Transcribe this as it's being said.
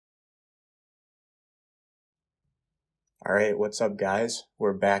All right, what's up, guys?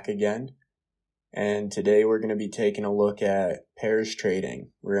 We're back again, and today we're going to be taking a look at pairs trading.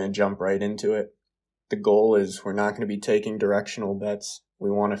 We're going to jump right into it. The goal is we're not going to be taking directional bets.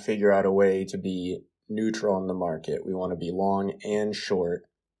 We want to figure out a way to be neutral in the market. We want to be long and short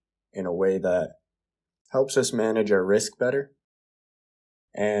in a way that helps us manage our risk better.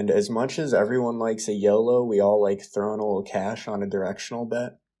 And as much as everyone likes a YOLO, we all like throwing a little cash on a directional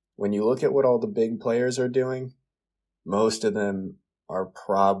bet. When you look at what all the big players are doing, most of them are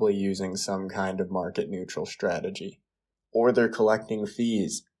probably using some kind of market neutral strategy, or they're collecting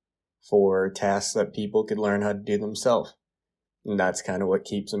fees for tasks that people could learn how to do themselves. And that's kind of what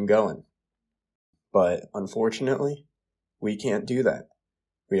keeps them going. But unfortunately, we can't do that.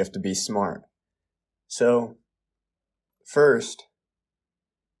 We have to be smart. So first,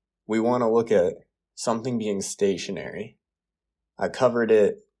 we want to look at something being stationary. I covered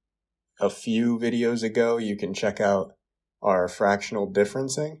it a few videos ago. You can check out our fractional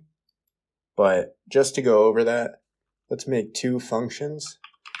differencing. But just to go over that, let's make two functions.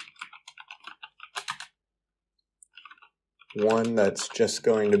 One that's just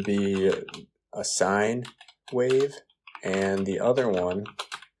going to be a sine wave, and the other one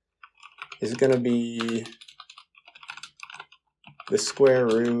is going to be the square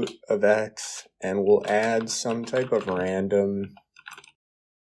root of x, and we'll add some type of random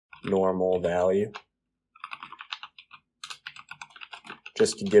normal value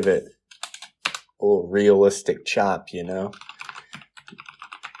just to give it a little realistic chop, you know.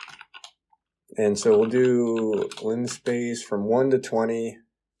 And so we'll do linspace from 1 to 20,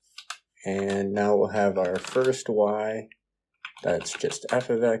 and now we'll have our first y, that's just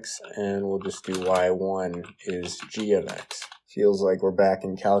f of x, and we'll just do y1 is g of x. Feels like we're back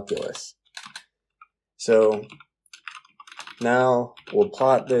in calculus. So now we'll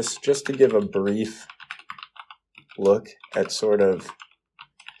plot this just to give a brief look at sort of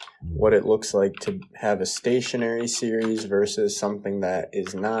what it looks like to have a stationary series versus something that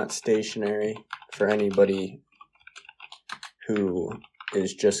is not stationary for anybody who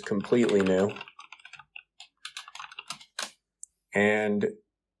is just completely new. And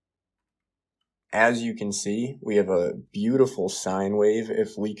as you can see, we have a beautiful sine wave.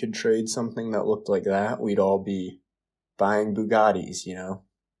 If we could trade something that looked like that, we'd all be buying Bugattis, you know.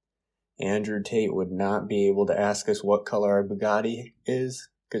 Andrew Tate would not be able to ask us what color our Bugatti is,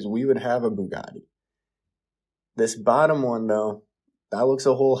 because we would have a Bugatti. This bottom one, though, that looks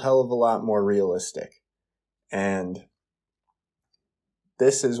a whole hell of a lot more realistic. And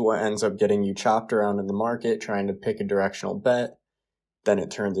this is what ends up getting you chopped around in the market, trying to pick a directional bet. Then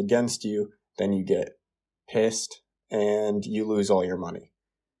it turns against you. Then you get pissed and you lose all your money.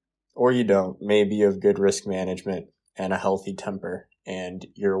 Or you don't. Maybe you have good risk management and a healthy temper, and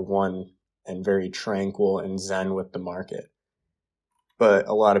you're one and very tranquil and zen with the market. But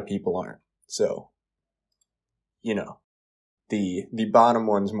a lot of people aren't. So, you know, the bottom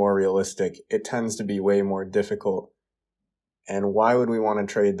one's more realistic. It tends to be way more difficult. And why would we want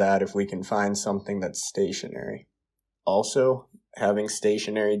to trade that if we can find something that's stationary? Also, having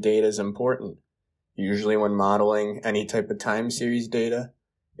stationary data is important. Usually when modeling any type of time series data,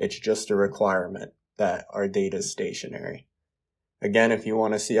 it's just a requirement that our data is stationary. Again, if you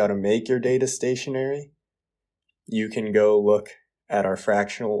want to see how to make your data stationary, you can go look at our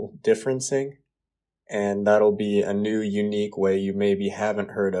fractional differencing, and that'll be a new unique way you maybe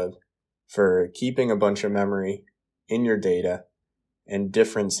haven't heard of for keeping a bunch of memory in your data and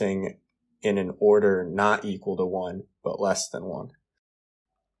differencing in an order not equal to 1, but less than 1.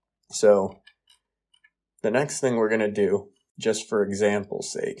 So the next thing we're going to do, just for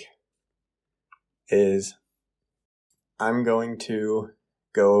example's sake, is I'm going to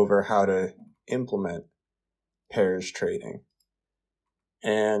go over how to implement pairs trading.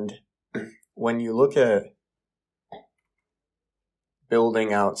 And when you look at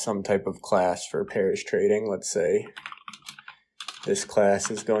building out some type of class for pairs trading, let's say this class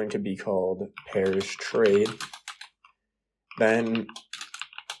is going to be called pairs trade, then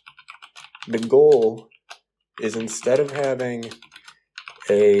the goal is instead of having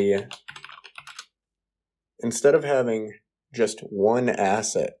just one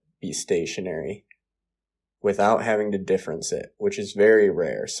asset be stationary without having to difference it, which is very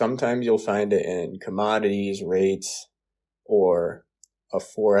rare. Sometimes you'll find it in commodities, rates, or a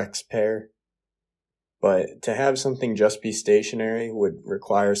forex pair. But to have something just be stationary would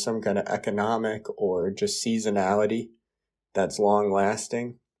require some kind of economic or just seasonality that's long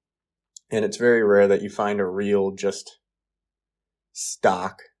lasting. And it's very rare that you find a real just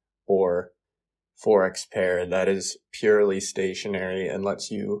stock or forex pair that is purely stationary and lets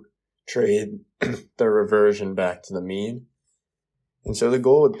you trade the reversion back to the mean. And so the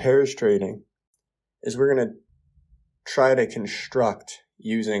goal with pairs trading is we're going to try to construct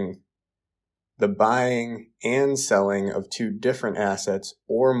using the buying and selling of two different assets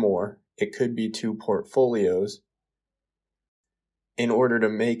or more. It could be two portfolios in order to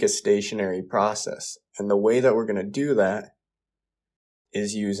make a stationary process. And the way that we're going to do that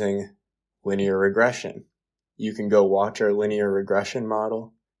is using linear regression. You can go watch our linear regression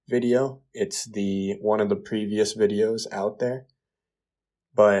model video. It's one of the previous videos out there.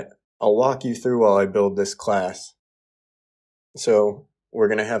 But I'll walk you through while I build this class. So we're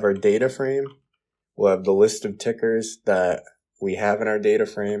going to have our data frame. We'll have the list of tickers that we have in our data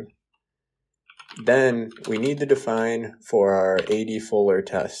frame. Then we need to define for our AD Fuller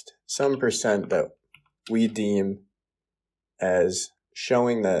test some percent that we deem as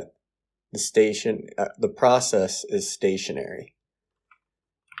showing that the process is stationary.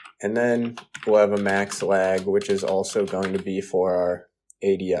 And then we'll have a max lag, which is also going to be for our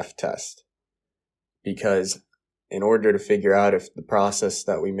ADF test. Because in order to figure out if the process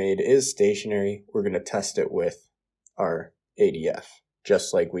that we made is stationary, we're going to test it with our ADF,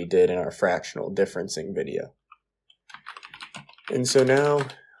 just like we did in our fractional differencing video. And so now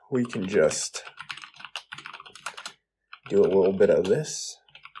we can just do a little bit of this.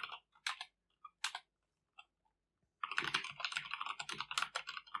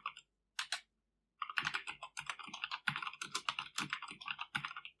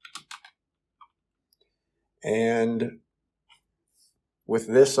 And with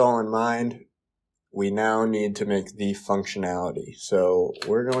this all in mind, we now need to make the functionality. So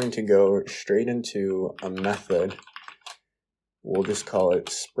we're going to go straight into a method. We'll just call it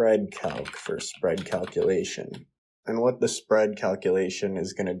spread calc for spread calculation. And what the spread calculation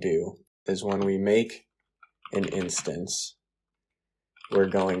is going to do is when we make an instance, we're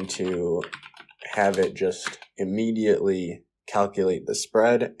going to have it just immediately calculate the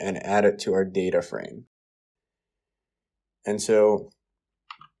spread and add it to our data frame. And so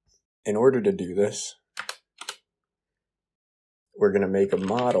in order to do this, we're going to make a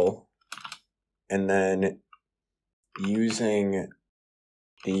model, and then using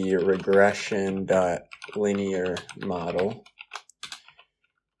the regression.linear model,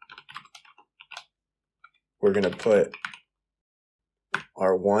 we're going to put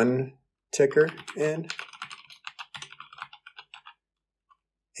our one ticker in,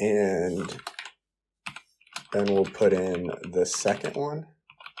 and then we'll put in the second one.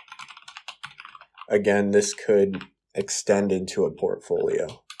 Again, this could extend into a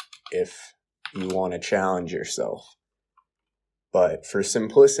portfolio if you want to challenge yourself. But for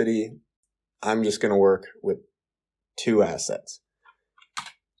simplicity, I'm just going to work with two assets.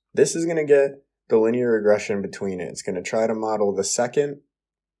 This is going to get the linear regression between it. It's going to try to model the second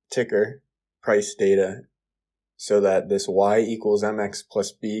ticker price data so that this y equals mx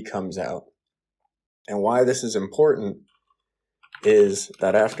plus b comes out. And why this is important is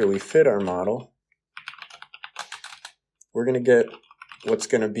that after we fit our model, we're going to get what's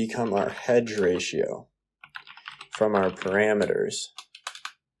going to become our hedge ratio from our parameters,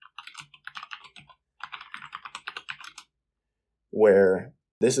 where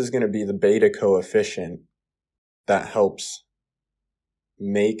this is going to be the beta coefficient that helps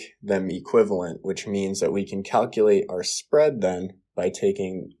make them equivalent, which means that we can calculate our spread then by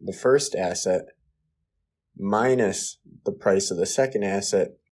taking the first asset minus the price of the second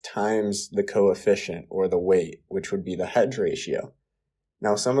asset times the coefficient or the weight, which would be the hedge ratio.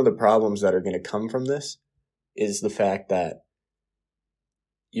 Now, some of the problems that are going to come from this is the fact that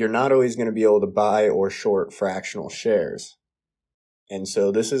you're not always going to be able to buy or short fractional shares. And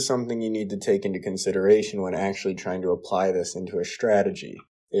so this is something you need to take into consideration when actually trying to apply this into a strategy,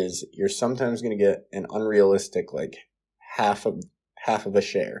 is you're sometimes going to get an unrealistic, like half of a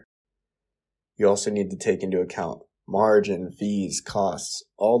share. You also need to take into account margin, fees, costs,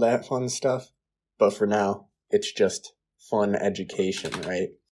 all that fun stuff. But for now, it's just fun education, right?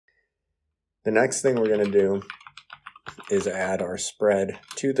 The next thing we're going to do is add our spread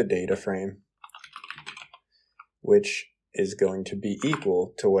to the data frame, which is going to be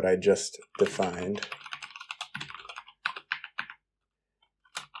equal to what I just defined.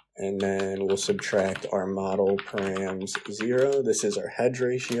 And then we'll subtract our model params 0. This is our hedge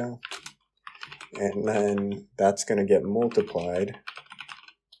ratio. And then that's going to get multiplied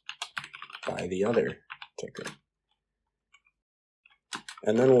by the other ticker.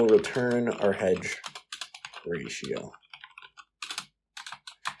 And then we'll return our hedge ratio.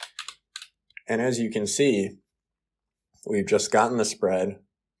 And as you can see, we've just gotten the spread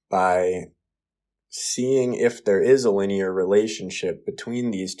by seeing if there is a linear relationship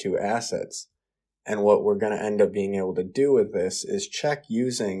between these two assets. And what we're going to end up being able to do with this is check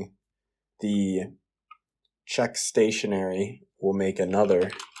using the check stationary. We'll make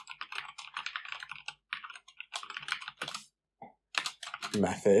another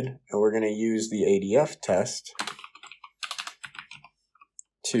method, and we're going to use the ADF test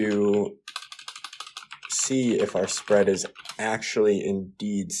to see if our spread is actually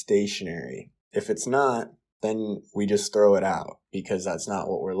indeed stationary. If it's not, then we just throw it out because that's not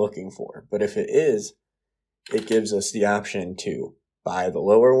what we're looking for. But if it is, it gives us the option to buy the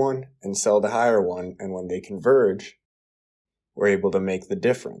lower one and sell the higher one, and when they converge, we're able to make the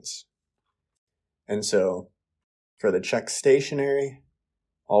difference. And so for the check stationary,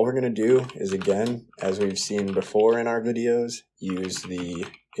 all we're going to do is, again, as we've seen before in our videos, use the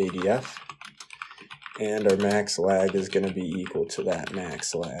ADF, and our max lag is going to be equal to that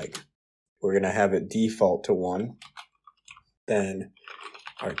max lag. We're going to have it default to 1. Then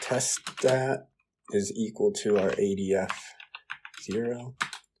our test stat is equal to our ADF 0,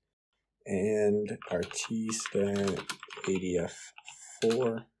 and our T stat ADF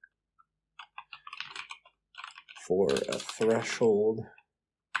 4 for a threshold.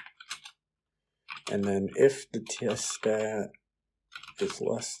 And then if the test stat is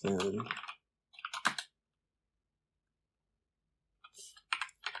less than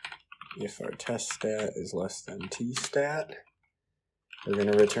if our test stat is less than T stat, we're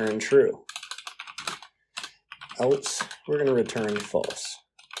going to return true. Else, we're going to return false.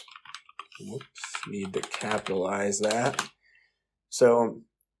 Whoops, need to capitalize that. So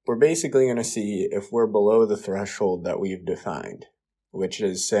we're basically going to see if we're below the threshold that we've defined, which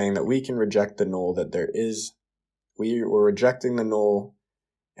is saying that we can reject the null that there is. We're rejecting the null,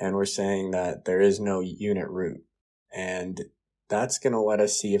 and we're saying that there is no unit root. And that's going to let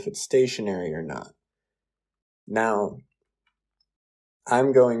us see if it's stationary or not. Now,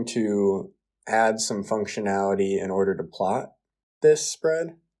 I'm going to add some functionality in order to plot this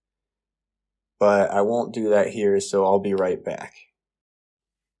spread, but I won't do that here, so I'll be right back.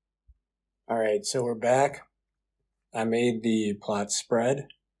 Alright, so we're back. I made the plot spread.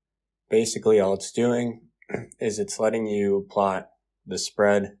 Basically all it's doing is it's letting you plot the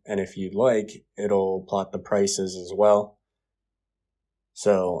spread, and if you'd like, it'll plot the prices as well.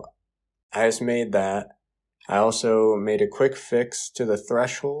 So I just made that. I also made a quick fix to the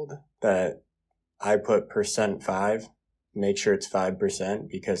threshold that I put %5. Make sure it's 5%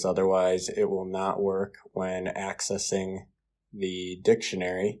 because otherwise it will not work when accessing the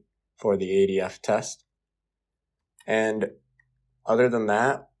dictionary for the ADF test. And other than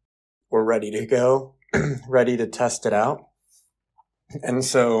that, we're ready to go, ready to test it out. And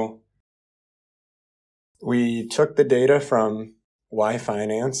so we took the data from Y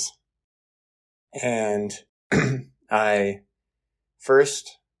Finance, and I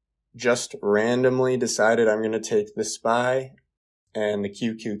first just randomly decided I'm going to take the SPY and the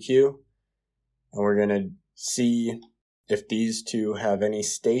QQQ, and we're going to see if these two have any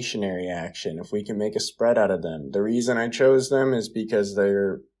stationary action, if we can make a spread out of them. The reason I chose them is because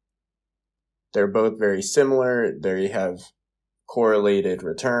they're both very similar. They have correlated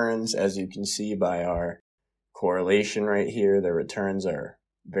returns, as you can see by our correlation right here. The returns are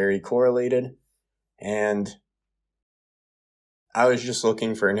very correlated, and I was just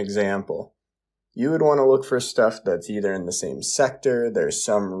looking for an example. You would want to look for stuff that's either in the same sector, there's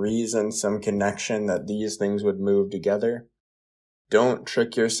some reason, some connection that these things would move together. Don't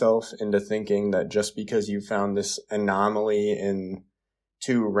trick yourself into thinking that just because you found this anomaly in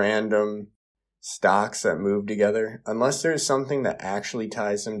two random stocks that move together, unless there's something that actually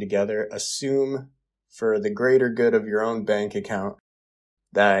ties them together, assume for the greater good of your own bank account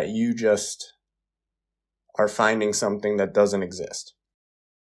that you just are finding something that doesn't exist.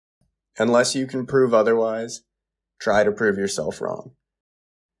 Unless you can prove otherwise, try to prove yourself wrong.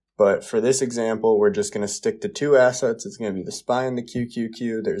 But for this example, we're just going to stick to two assets. It's going to be the SPY and the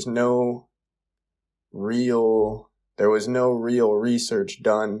QQQ. There was no real research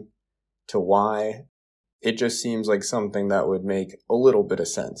done to why. It just seems like something that would make a little bit of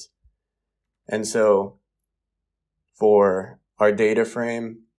sense. And so for our data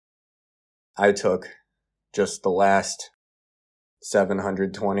frame, I took just the last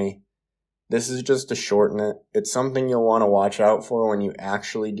 720. This is just to shorten it. It's something you'll want to watch out for when you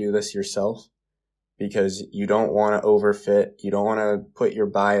actually do this yourself, because you don't want to overfit. You don't want to put your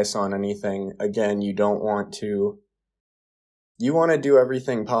bias on anything. Again, you want to do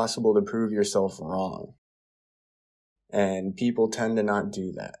everything possible to prove yourself wrong. And people tend to not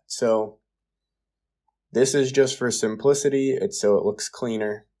do that. So this is just for simplicity. It's so it looks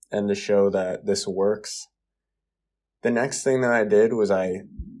cleaner. and to show that this works, the next thing that I did was I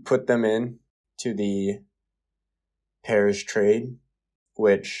put them in to the pairs trade,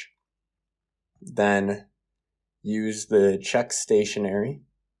 which then used the check stationary,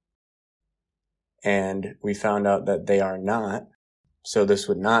 and we found out that they are not. So this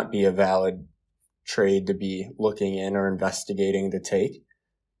would not be a valid trade to be looking in or investigating to take.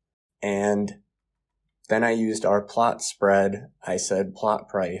 And then I used our plot spread. I said plot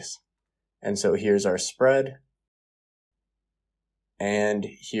price. And so here's our spread. And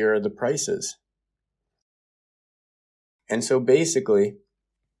here are the prices. And so basically,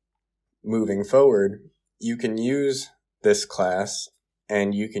 moving forward, you can use this class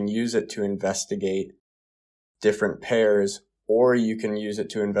and you can use it to investigate different pairs, or you can use it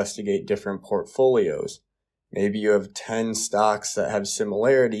to investigate different portfolios. Maybe you have 10 stocks that have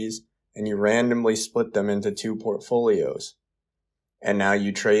similarities and you randomly split them into 2 portfolios. And now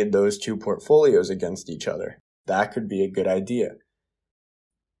you trade those 2 portfolios against each other. That could be a good idea.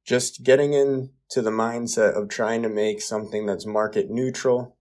 Just getting into the mindset of trying to make something that's market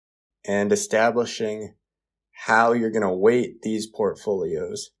neutral and establishing how you're going to weight these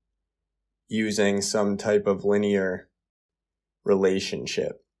portfolios using some type of linear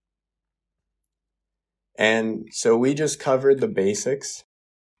relationship. And so we just covered the basics.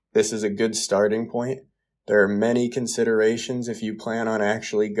 This is a good starting point. There are many considerations if you plan on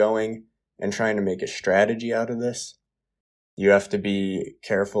actually going and trying to make a strategy out of this. You have to be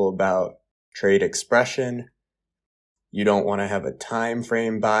careful about trade expression. You don't want to have a time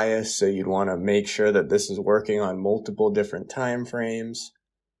frame bias, so you'd want to make sure that this is working on multiple different time frames.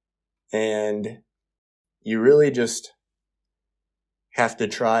 And you really just have to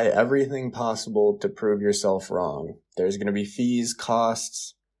try everything possible to prove yourself wrong. There's going to be fees,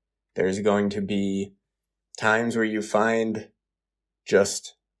 costs. There's going to be times where you find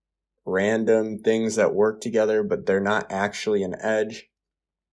just random things that work together, but they're not actually an edge.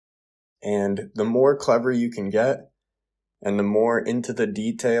 And the more clever you can get, and the more into the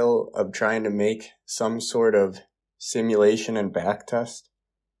detail of trying to make some sort of simulation and backtest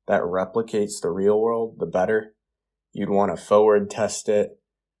that replicates the real world, the better. You'd want to forward test it.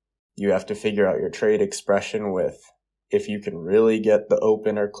 You have to figure out your trade expression with if you can really get the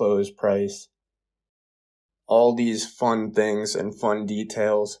open or close price. All these fun things and fun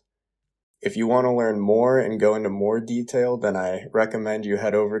details. If you want to learn more and go into more detail, then I recommend you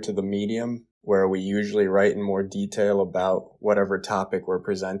head over to the Medium, where we usually write in more detail about whatever topic we're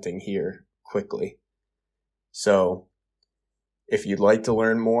presenting here quickly. So if you'd like to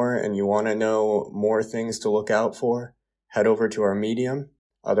learn more and you want to know more things to look out for, head over to our Medium.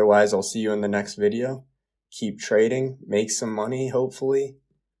 Otherwise, I'll see you in the next video. Keep trading, make some money, hopefully.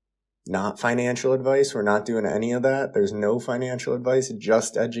 Not financial advice. We're not doing any of that. There's no financial advice,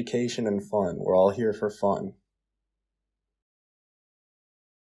 just education and fun. We're all here for fun.